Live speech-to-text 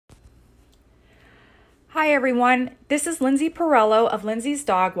Hi, everyone. This is Lindsay Perello of Lindsay's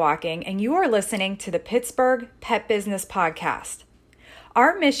Dog Walking, and you are listening to the Pittsburgh Pet Business Podcast.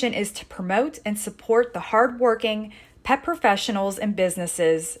 Our mission is to promote and support the hardworking pet professionals and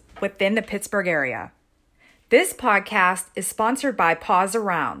businesses within the Pittsburgh area. This podcast is sponsored by Paws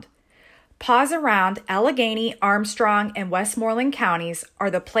Around. Paws Around, Allegheny, Armstrong, and Westmoreland counties are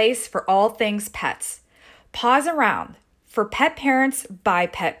the place for all things pets. Paws Around, for pet parents by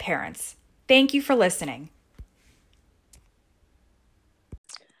pet parents. Thank you for listening.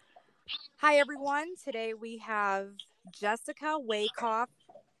 Hi, everyone. Today we have Jessica Wakehoff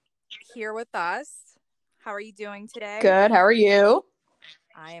here with us. How are you doing today? Good. How are you?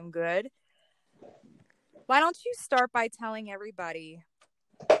 I am good. Why don't you start by telling everybody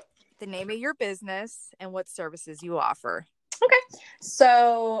the name of your business and what services you offer? Okay.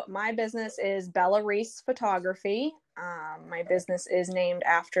 So my business is Bella Reese Photography. My business is named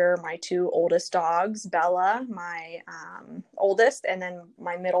after my two oldest dogs, Bella, my oldest, and then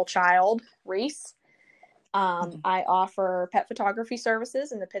my middle child, Reese. I offer pet photography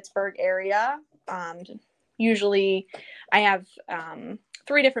services in the Pittsburgh area. Usually I have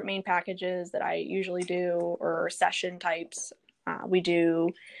 3 different main packages that I usually do, or session types. We do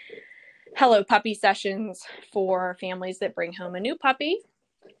Hello Puppy sessions for families that bring home a new puppy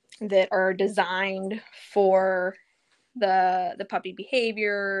that are designed for the puppy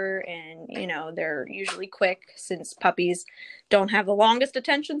behavior, and they're usually quick since puppies don't have the longest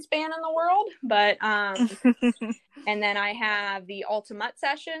attention span in the world. But and then I have the ultimate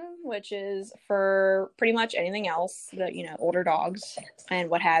session, which is for pretty much anything else that older dogs and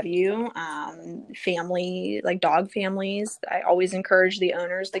what have you, family, like dog families. I always encourage the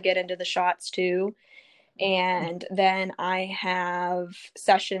owners to get into the shots too. And then I have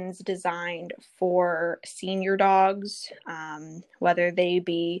sessions designed for senior dogs, whether they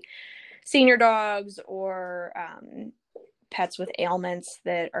be senior dogs or pets with ailments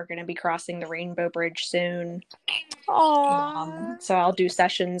that are going to be crossing the Rainbow Bridge soon. So I'll do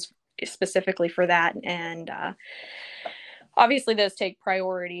sessions specifically for that. And obviously those take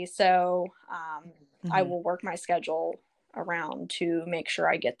priority. So I will work my schedule around to make sure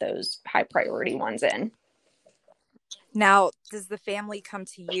I get those high priority ones in. Now, does the family come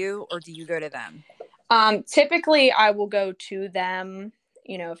to you or do you go to them? Typically I will go to them,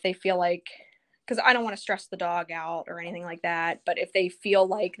 if they feel like, because I don't want to stress the dog out or anything like that. But if they feel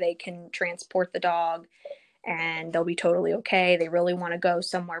like they can transport the dog and they'll be totally okay, they really want to go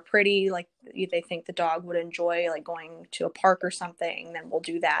somewhere pretty, like they think the dog would enjoy, like going to a park or something, then we'll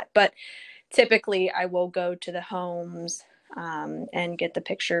do that. But typically I will go to the homes and get the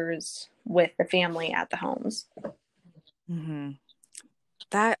pictures with the family at the homes. Mm-hmm.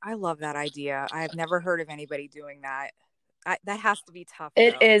 I love that idea. I have never heard of anybody doing that. That has to be tough.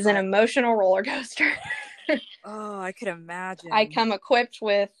 It is an emotional roller coaster. Oh, I could imagine. I come equipped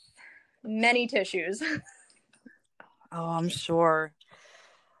with many tissues. Oh, I'm sure.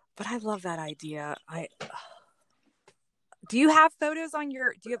 But I love that idea. Do you have photos on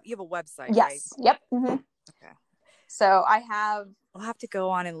you have a website? Yes. Right? Yep. Mm-hmm. Okay. So I'll have to go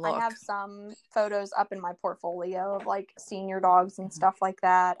on and look. I have some photos up in my portfolio of like senior dogs and stuff like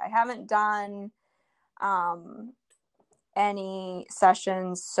that. I haven't done any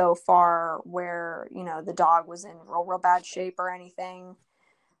sessions so far where, the dog was in real bad shape or anything,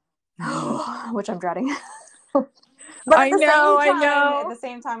 which I'm dreading. But I know. At the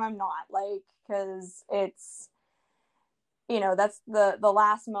same time, I'm not, because it's, that's the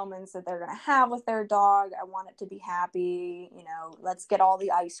last moments that they're going to have with their dog. I want it to be happy. Let's get all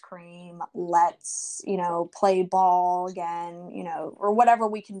the ice cream. Let's, play ball again, or whatever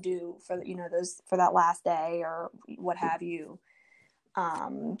we can do for, for that last day or what have you.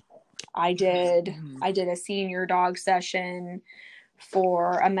 I did a senior dog session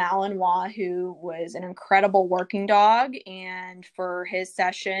for a Malinois who was an incredible working dog. And for his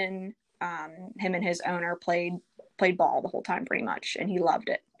session, him and his owner played ball the whole time pretty much, and he loved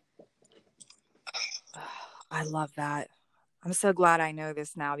it. I love that. I'm so glad I know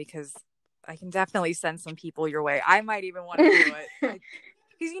this now, because I can definitely send some people your way. I might even want to do it,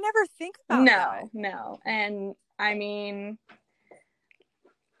 because you never think about that. No. And I mean,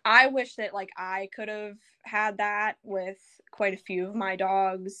 I wish that I could have had that with quite a few of my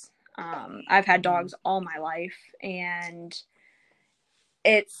dogs. I've had dogs all my life, and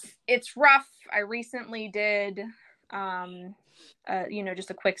it's rough. I recently did just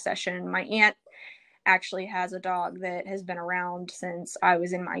a quick session. My aunt actually has a dog that has been around since I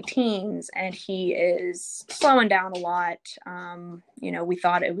was in my teens, and he is slowing down a lot. We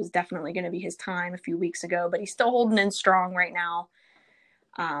thought it was definitely going to be his time a few weeks ago, but he's still holding in strong right now.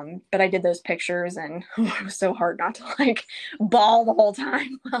 But I did those pictures, and it was so hard not to like bawl the whole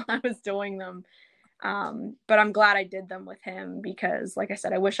time while I was doing them. But I'm glad I did them with him because, like I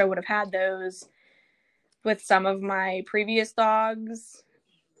said, I wish I would have had those with some of my previous dogs,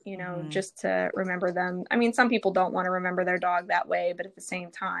 just to remember them. I mean, some people don't want to remember their dog that way, but at the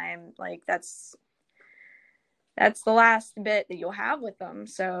same time, like that's the last bit that you'll have with them.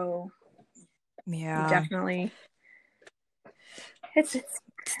 So Yeah, definitely, it's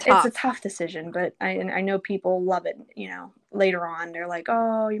tough. a tough decision, but I know people love it. Later on, they're like,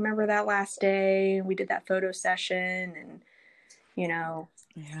 "Oh, you remember that last day we did that photo session?" And he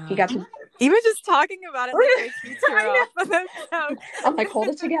got to. Even just talking about it like makes me tear up. I'm like, hold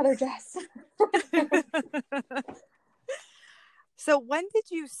it together, Jess. So when did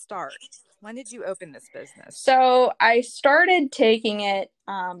you start? When did you open this business? So I started taking it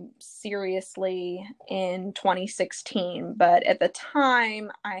seriously in 2016, but at the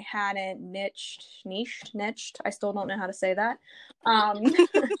time I hadn't niched. I still don't know how to say that.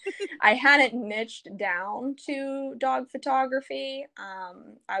 I hadn't niched down to dog photography.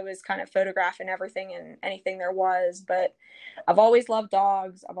 I was kind of photographing everything and anything there was, but I've always loved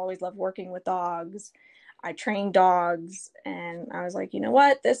dogs. I've always loved working with dogs. I train dogs, and I was like, you know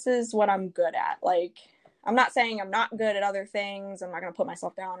what? This is what I'm good at. Like, I'm not saying I'm not good at other things. I'm not going to put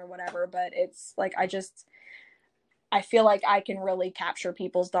myself down or whatever, but it's like, I feel like I can really capture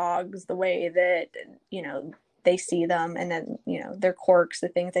people's dogs the way that, they see them, and then, their quirks, the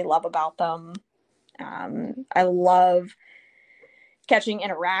things they love about them. I love catching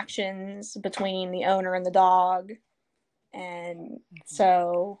interactions between the owner and the dog. And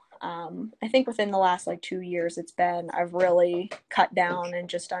so I think within the last 2 years I've really cut down and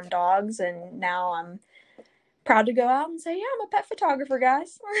just done dogs, and now I'm proud to go out and say, yeah, I'm a pet photographer,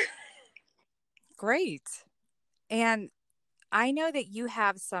 guys. Great. And I know that you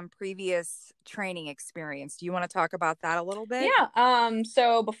have some previous training experience. Do you want to talk about that a little bit? Yeah.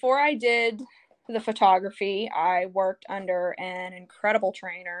 So before I did the photography, I worked under an incredible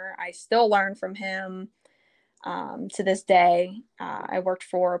trainer. I still learn from him to this day. I worked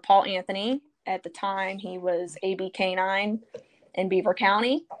for Paul Anthony. At the time, he was AB Canine in Beaver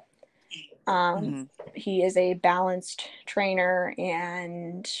County. He is a balanced trainer,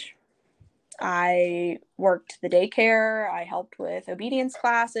 and I worked the daycare. I helped with obedience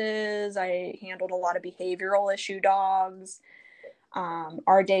classes. I handled a lot of behavioral issue dogs.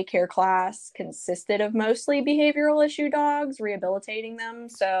 Our daycare class consisted of mostly behavioral issue dogs, rehabilitating them.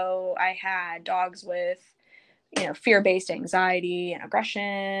 So I had dogs with fear-based anxiety and aggression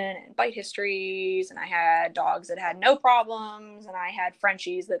and bite histories. And I had dogs that had no problems. And I had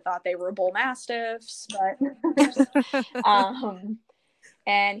Frenchies that thought they were bull mastiffs. But,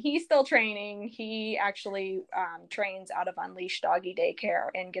 and he's still training. He actually trains out of Unleashed Doggy Daycare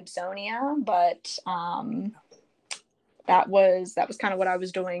in Gibsonia. But that was kind of what I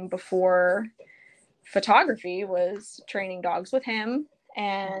was doing before photography, was training dogs with him.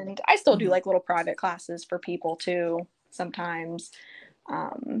 And I still do little private classes for people too sometimes.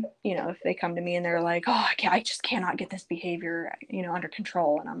 If they come to me and they're like, oh, I just cannot get this behavior, under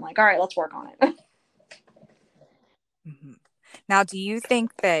control. And I'm like, all right, let's work on it. Now, do you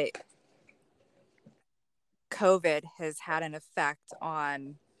think that COVID has had an effect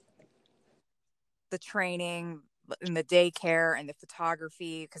on the training and the daycare and the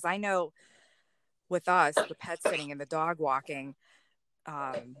photography? Because I know with us, the pet sitting and the dog walking,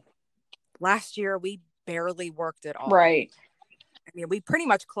 last year we barely worked at all. Right. I mean, we pretty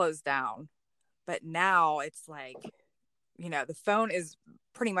much closed down, but now it's like, the phone is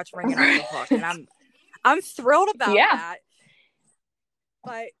pretty much ringing off the hook, and I'm thrilled about that.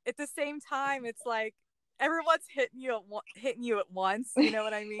 But at the same time, it's like everyone's hitting you at once. You know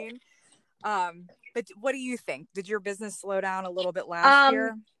what I mean? But what do you think? Did your business slow down a little bit last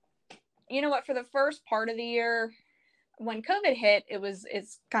year? You know what? For the first part of the year, when COVID hit,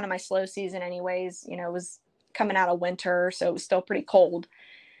 it's kind of my slow season anyways. It was coming out of winter, so it was still pretty cold.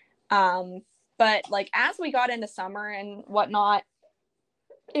 But as we got into summer and whatnot,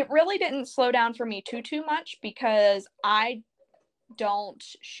 it really didn't slow down for me too much, because I don't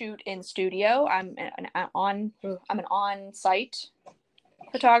shoot in studio. I'm an on-site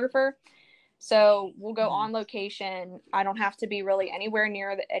photographer. So we'll go on location. I don't have to be really anywhere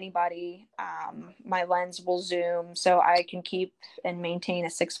near anybody. My lens will zoom, so I can keep and maintain a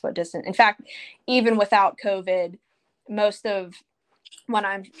 6-foot distance. In fact, even without COVID, most of when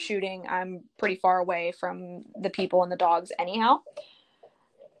I'm shooting, I'm pretty far away from the people and the dogs anyhow.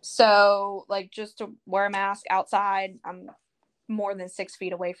 So just to wear a mask outside, I'm more than 6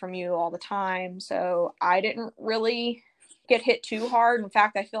 feet away from you all the time. So I didn't really get hit too hard. In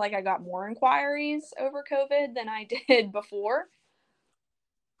fact, I feel like I got more inquiries over COVID than I did before.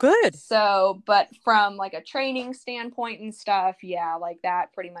 Good. So, but from like a training standpoint and stuff, yeah, like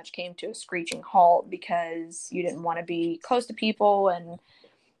that pretty much came to a screeching halt because you didn't want to be close to people. And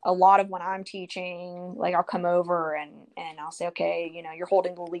a lot of when I'm teaching, like I'll come over and I'll say, okay, you know, you're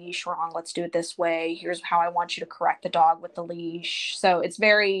holding the leash wrong. Let's do it this way. Here's how I want you to correct the dog with the leash. So it's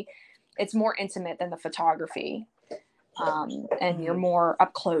more intimate than the photography. And you're more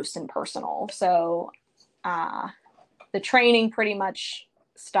up close and personal. So the training pretty much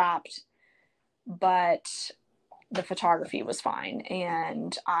stopped, but the photography was fine.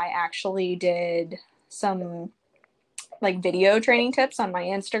 And I actually did some like video training tips on my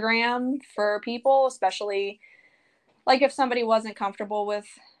Instagram for people, especially like if somebody wasn't comfortable with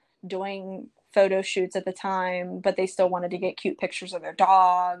doing photo shoots at the time, but they still wanted to get cute pictures of their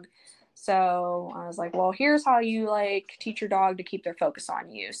dog. So I was like, well, here's how you like teach your dog to keep their focus on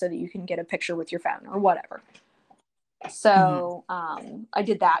you so that you can get a picture with your phone or whatever. So I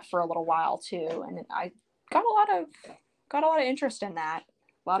did that for a little while too, and I got a lot of interest in that.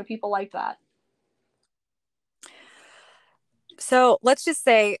 A lot of people liked that. So let's just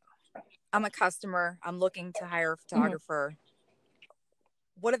say I'm a customer. I'm looking to hire a photographer.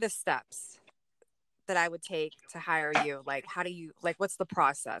 What are the steps that I would take to hire you? Like, how do you, like, what's the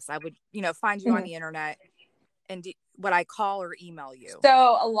process? I would, find you on the internet and would I call or email you?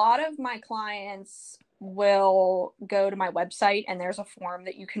 So a lot of my clients will go to my website and there's a form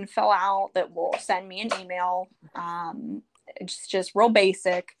that you can fill out that will send me an email. It's just real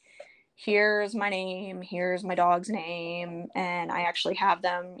basic. Here's my name, here's my dog's name, and I actually have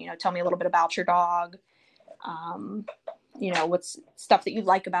them, tell me a little bit about your dog. What's stuff that you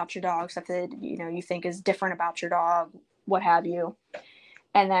like about your dog, stuff that, you think is different about your dog, what have you.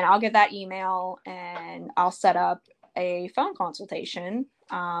 And then I'll get that email and I'll set up a phone consultation,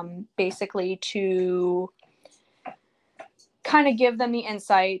 basically to kind of give them the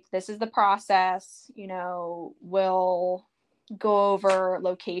insight. This is the process, we'll go over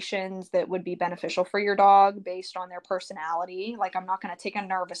locations that would be beneficial for your dog based on their personality. Like I'm not going to take a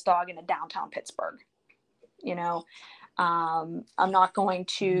nervous dog into downtown Pittsburgh. I'm not going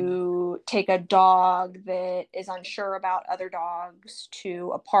to take a dog that is unsure about other dogs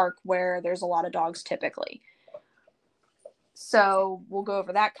to a park where there's a lot of dogs typically. So we'll go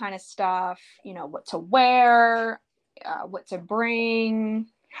over that kind of stuff, what to wear, what to bring,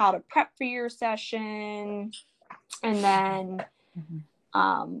 how to prep for your session. And then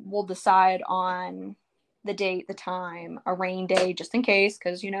we'll decide on the date, the time, a rain day, just in case,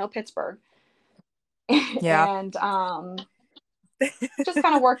 because, Pittsburgh. Yeah. And just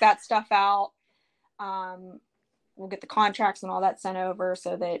kind of work that stuff out. We'll get the contracts and all that sent over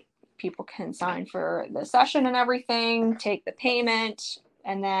so that people can sign for the session and everything, take the payment,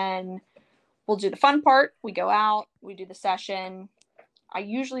 and then we'll do the fun part. We go out, we do the session. I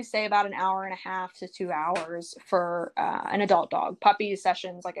usually say about an hour and a half to 2 hours for an adult dog. Puppy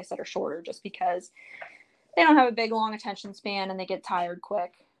sessions, like I said, are shorter just because they don't have a big, long attention span and they get tired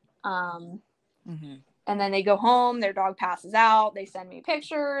quick. And then they go home, their dog passes out. They send me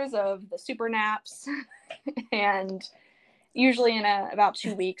pictures of the super naps. And usually in about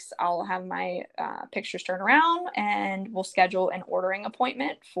 2 weeks, I'll have my pictures turned around and we'll schedule an ordering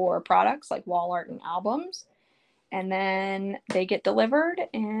appointment for products like wall art and albums. And then they get delivered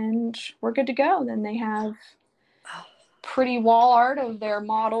and we're good to go. Then they have pretty wall art of their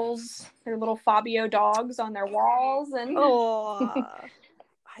models, their little Fabio dogs on their walls. And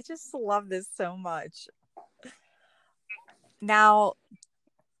I just love this so much. Now,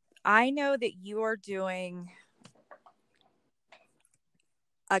 I know that you are doing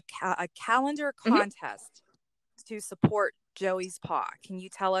a calendar contest to support Joey's Paw. Can you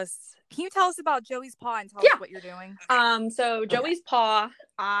tell us about Joey's Paw and tell us what you're doing? So Joey's Paw,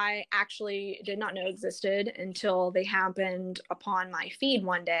 I actually did not know existed until they happened upon my feed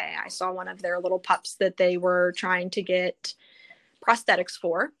one day. I saw one of their little pups that they were trying to get prosthetics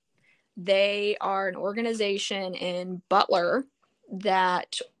for. They are an organization in Butler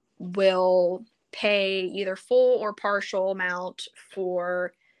that will pay either full or partial amount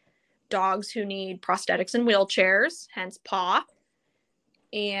for dogs who need prosthetics and wheelchairs, hence Paw.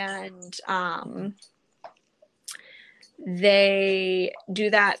 And they do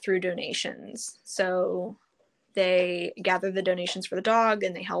that through donations. So they gather the donations for the dog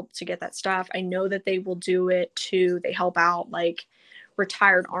and they help to get that stuff. I know that they will do it too. They help out like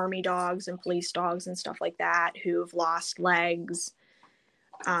retired Army dogs and police dogs and stuff like that who've lost legs.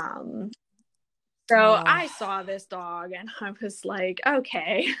 I saw this dog and I was like,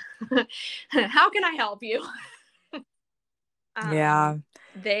 okay, how can I help you? Yeah.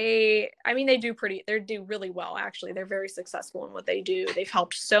 They do really well, actually. They're very successful in what they do. They've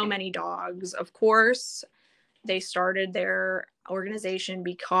helped so many dogs. Of course, they started their organization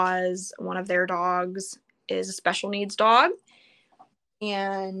because one of their dogs is a special needs dog.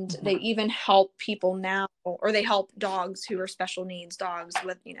 And they even help people now, or they help dogs who are special needs dogs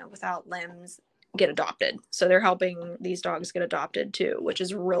with, without limbs, get adopted. So they're helping these dogs get adopted too, which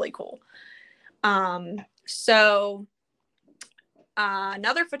is really cool. So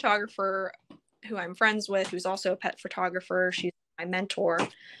another photographer who I'm friends with, who's also a pet photographer, she's my mentor.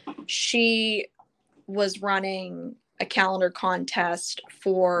 She was running a calendar contest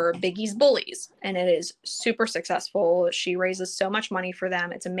for Biggie's Bullies, and it is super successful. She raises so much money for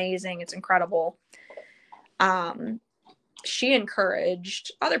them. It's amazing. It's incredible. She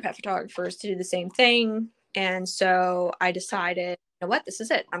encouraged other pet photographers to do the same thing. And so I decided, you know what, this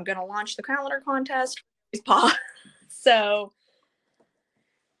is it. I'm going to launch the calendar contest. So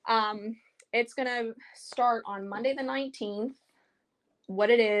it's going to start on Monday the 19th.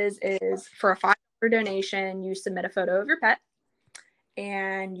 What it is for a $5 donation, you submit a photo of your pet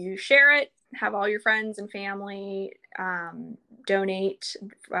and you share it, have all your friends and family donate,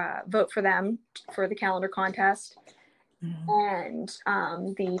 vote for them for the calendar contest. And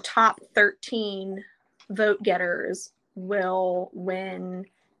the top 13 vote getters will win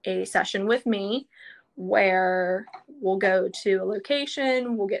a session with me where we'll go to a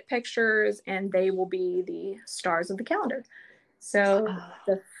location, we'll get pictures, and they will be the stars of the calendar. So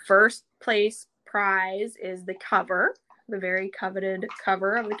the first place prize is the cover, the very coveted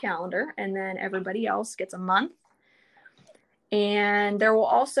cover of the calendar, and then everybody else gets a month. And there will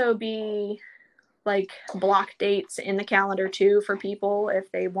also be like block dates in the calendar too for people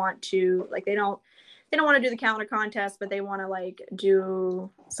if they want to, like they don't want to do the calendar contest, but they want to like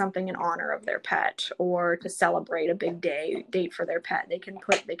do something in honor of their pet or to celebrate a big date for their pet. They can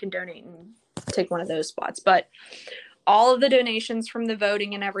donate and take one of those spots. But all of the donations from the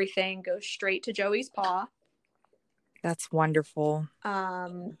voting and everything go straight to Joey's Paw. That's wonderful.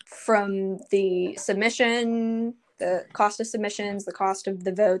 From the submission, the cost of submissions, the cost of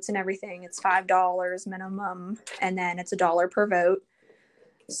the votes and everything, it's $5 minimum, and then it's $1 per vote.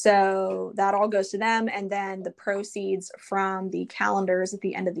 So that all goes to them, and then the proceeds from the calendars at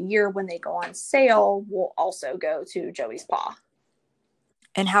the end of the year when they go on sale will also go to Joey's Paw.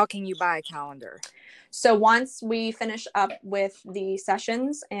 And how can you buy a calendar? So once we finish up with the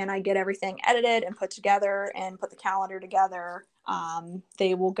sessions and I get everything edited and put together and put the calendar together,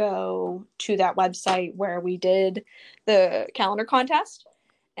 they will go to that website where we did the calendar contest,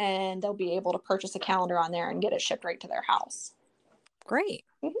 and they'll be able to purchase a calendar on there and get it shipped right to their house. Great.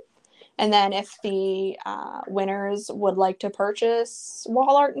 Mm-hmm. And then if the winners would like to purchase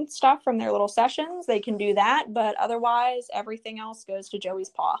wall art and stuff from their little sessions, they can do that. But otherwise, everything else goes to Joey's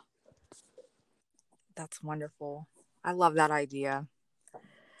Paw. That's wonderful. I love that idea.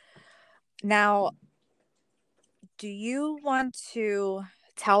 Now, do you want to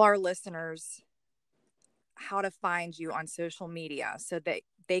tell our listeners how to find you on social media so that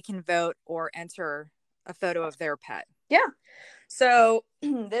they can vote or enter a photo of their pet? Yeah. So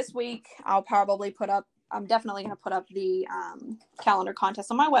this week I'm definitely going to put up the calendar contest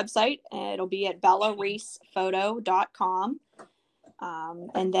on my website. It'll be at bellareesphoto.com.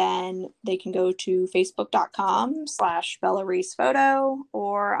 And then they can go to facebook.com/bellareesphoto,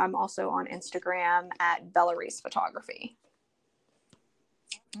 or I'm also on Instagram at bellareesphotography.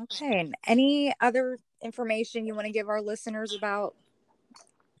 Okay. And any other information you want to give our listeners about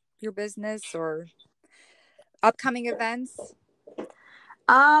your business or upcoming events?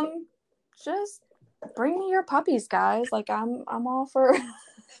 Just bring me your puppies, guys. Like I'm all for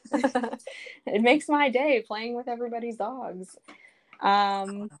it makes my day playing with everybody's dogs.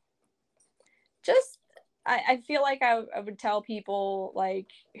 I feel like I would tell people like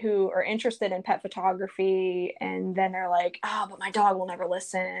who are interested in pet photography and then they're like, oh, but my dog will never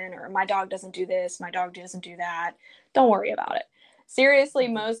listen, or my dog doesn't do this, my dog doesn't do that. Don't worry about it. Seriously,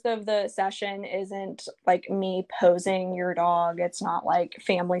 most of the session isn't like me posing your dog. It's not like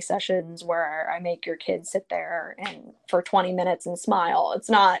family sessions where I make your kid sit there and for 20 minutes and smile. It's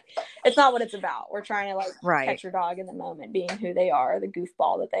not what it's about. We're trying to like catch your dog in the moment, being who they are, the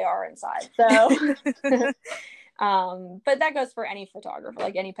goofball that they are inside. So, but that goes for any photographer,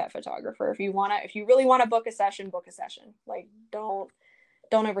 like any pet photographer. If you really want to book a session, book a session. Like don't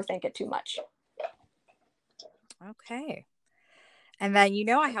overthink it too much. Okay. And then,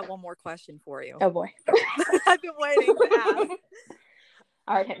 I have one more question for you. Oh, boy. I've been waiting to ask.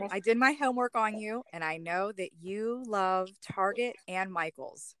 All right, hit me. I did my homework on you, and I know that you love Target and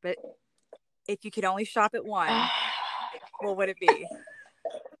Michael's. But if you could only shop at one, what would it be?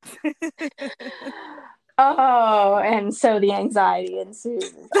 Oh, and so the anxiety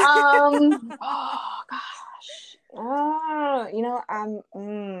ensues. Oh gosh.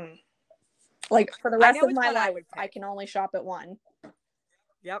 Like for the I rest know of which my one I life, would I pick. can only shop at one.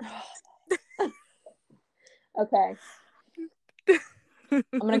 Yep. Okay.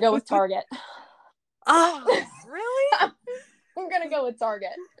 I'm gonna go with Target. Oh, really? I'm gonna go with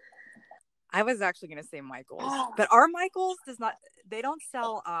Target. I was actually gonna say Michael's, but our Michael's they don't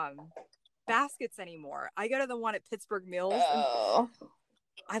sell baskets anymore. I go to the one at Pittsburgh Mills, and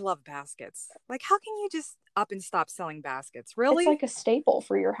I love baskets. Like, how can you just up and stop selling baskets? Really? It's like a staple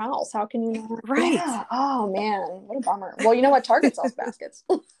for your house. How can you not? Right. Yeah. Oh man, what a bummer. Well, you know what? Target sells baskets.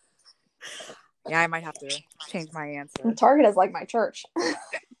 Yeah, I might have to change my answer. Target is like my church.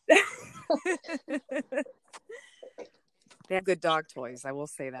 They have good dog toys, I will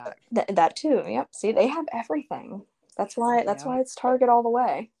say that. That too. Yep. See, they have everything. That's why it's Target all the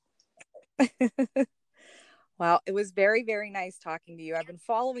way. Well, it was very, very nice talking to you. I've been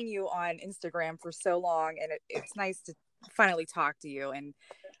following you on Instagram for so long, and it's nice to finally talk to you. And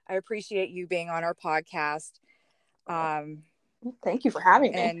I appreciate you being on our podcast. Thank you for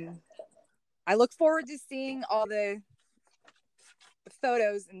having me. And I look forward to seeing all the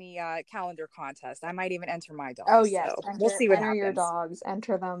photos in the calendar contest. I might even enter my dogs. Oh yes, so we'll see what happens. Enter your dogs.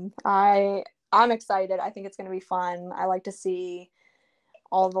 Enter them. I'm excited. I think it's going to be fun. I like to see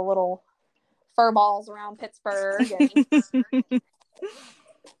all the little fur balls around Pittsburgh, and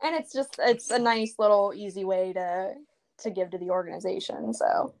it's a nice little easy way to give to the organization.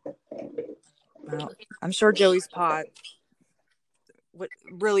 So, well, I'm sure Joey's Pot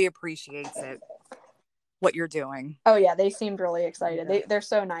really appreciates it. What you're doing. Oh yeah, they seemed really excited. Yeah. They're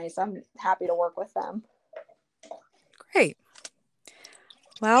so nice. I'm happy to work with them. Great.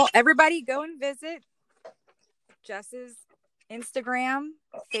 Well, everybody go and visit Jess's Instagram,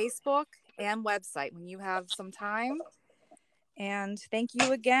 Facebook, and website when you have some time. And thank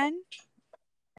you again.